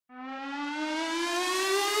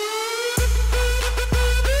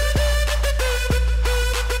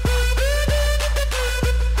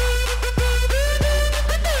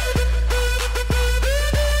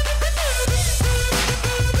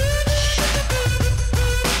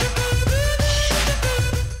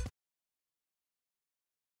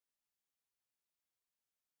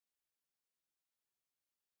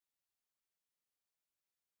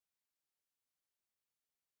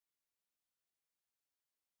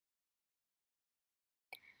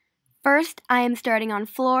First, I am starting on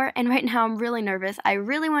floor, and right now I'm really nervous. I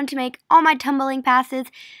really wanted to make all my tumbling passes.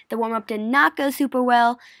 The warm-up did not go super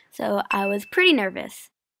well, so I was pretty nervous.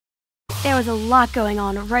 There was a lot going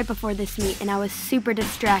on right before this meet, and I was super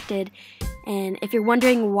distracted. And if you're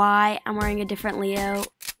wondering why I'm wearing a different Leo,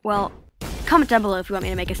 well, comment down below if you want me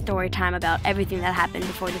to make a story time about everything that happened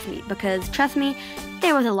before this meet, because trust me,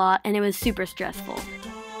 there was a lot, and it was super stressful.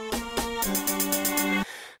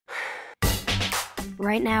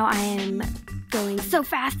 Right now I am going so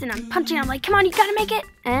fast and I'm punching. I'm like, come on, you gotta make it.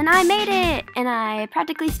 And I made it. And I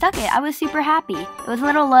practically stuck it. I was super happy. It was a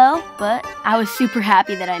little low, but I was super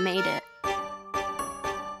happy that I made it.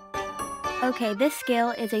 Okay, this skill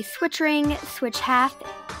is a switch ring, switch half.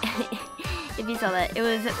 If you saw that, it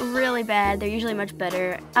was really bad. They're usually much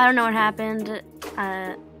better. I don't know what happened.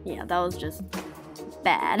 Yeah, that was just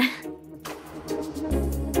bad.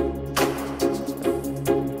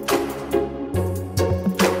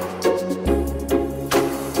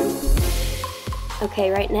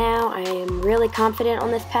 Okay, right now I am really confident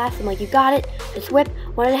on this pass. I'm like, you got it, just whip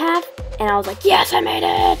 1.5, and I was like, yes, I made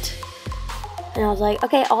it! And I was like,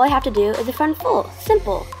 okay, all I have to do is a front full,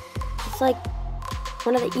 simple. It's like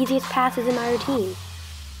one of the easiest passes in my routine.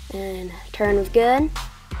 And turn was good.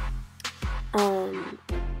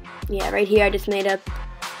 Yeah, right here I just made up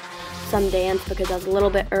some dance because I was a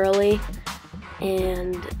little bit early,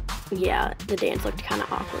 and yeah, the dance looked kind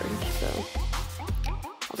of awkward, so.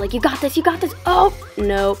 I was like, you got this, you got this. Oh,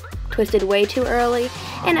 nope. Twisted way too early.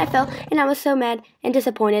 And I fell, and I was so mad and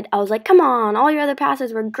disappointed. I was like, come on, all your other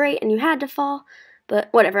passes were great, and you had to fall. But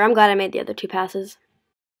whatever, I'm glad I made the other 2 passes.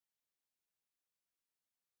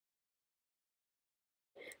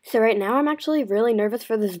 So right now, I'm actually really nervous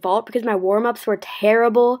for this vault because my warm-ups were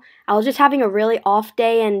terrible. I was just having a really off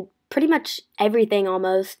day, and pretty much everything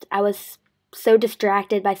almost. I was so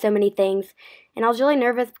distracted by so many things, and I was really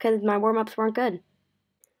nervous because my warm-ups weren't good.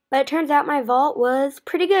 But it turns out my vault was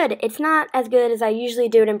pretty good. It's not as good as I usually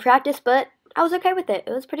do it in practice, but I was okay with it.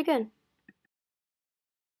 It was pretty good.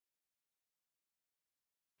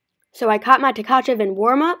 So I caught my Tkachev in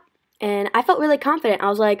warm-up, and I felt really confident. I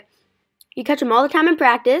was like, you catch them all the time in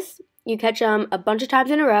practice, you catch them a bunch of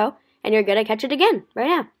times in a row, and you're going to catch it again right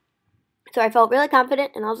now. So I felt really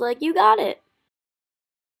confident, and I was like, you got it.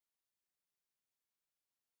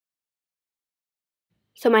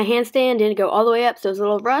 So my handstand didn't go all the way up, so it was a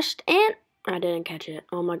little rushed, and I didn't catch it.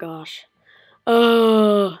 Oh my gosh.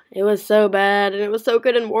 Oh, it was so bad, and it was so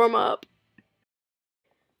good in warm-up.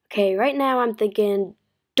 Okay, right now I'm thinking,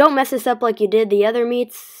 don't mess this up like you did the other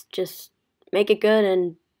meets. Just make it good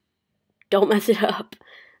and don't mess it up.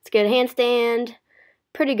 It's good handstand.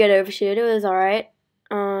 Pretty good overshoot. It was alright.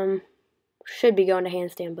 Should be going to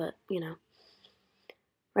handstand, but, you know.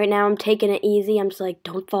 Right now I'm taking it easy. I'm just like,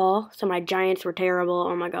 don't fall. So my giants were terrible.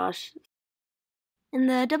 Oh my gosh. And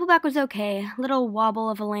the double back was okay. Little wobble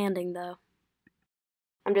of a landing, though.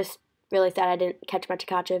 I'm just really sad I didn't catch my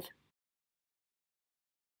Tkachev.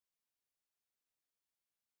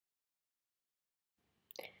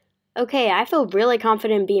 Okay, I feel really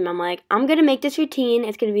confident in beam. I'm like, I'm going to make this routine.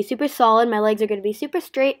 It's going to be super solid. My legs are going to be super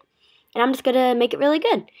straight. And I'm just going to make it really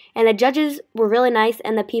good. And the judges were really nice,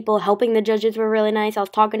 and the people helping the judges were really nice. I was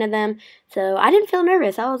talking to them, so I didn't feel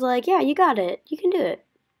nervous. I was like, yeah, you got it. You can do it.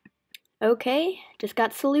 Okay, just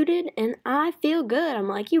got saluted, and I feel good. I'm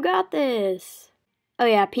like, you got this. Oh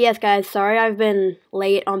yeah, P.S. guys, sorry I've been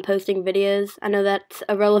late on posting videos. I know that's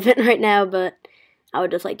irrelevant right now, but I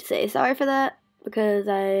would just like to say sorry for that, because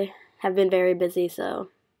I have been very busy, so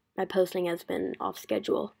my posting has been off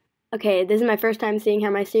schedule. Okay, this is my first time seeing how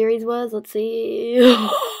my series was. Let's see.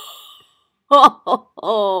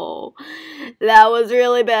 Oh, that was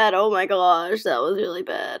really bad. Oh my gosh, that was really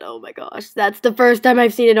bad. Oh my gosh, that's the first time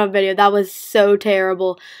I've seen it on video. That was so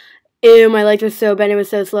terrible. Ew, my legs were so bent. It was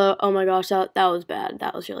so slow. Oh my gosh, that was bad.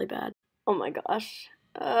 That was really bad. Oh my gosh.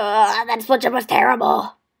 That switch up was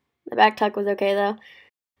terrible. The back tuck was okay though.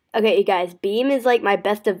 Okay, you guys, beam is like my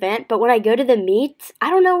best event, but when I go to the meets, I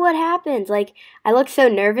don't know what happens. Like, I look so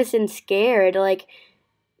nervous and scared. Like,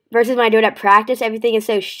 versus when I do it at practice, everything is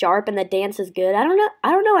so sharp and the dance is good. I don't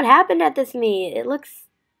know what happened at this meet. It looks,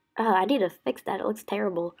 I need to fix that. It looks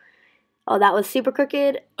terrible. Oh, that was super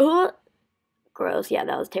crooked. Gross. Yeah,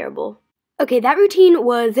 that was terrible. Okay, that routine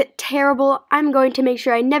was terrible. I'm going to make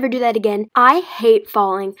sure I never do that again. I hate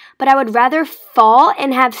falling, but I would rather fall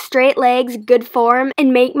and have straight legs, good form,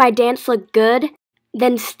 and make my dance look good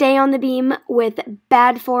than stay on the beam with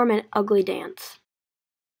bad form and ugly dance.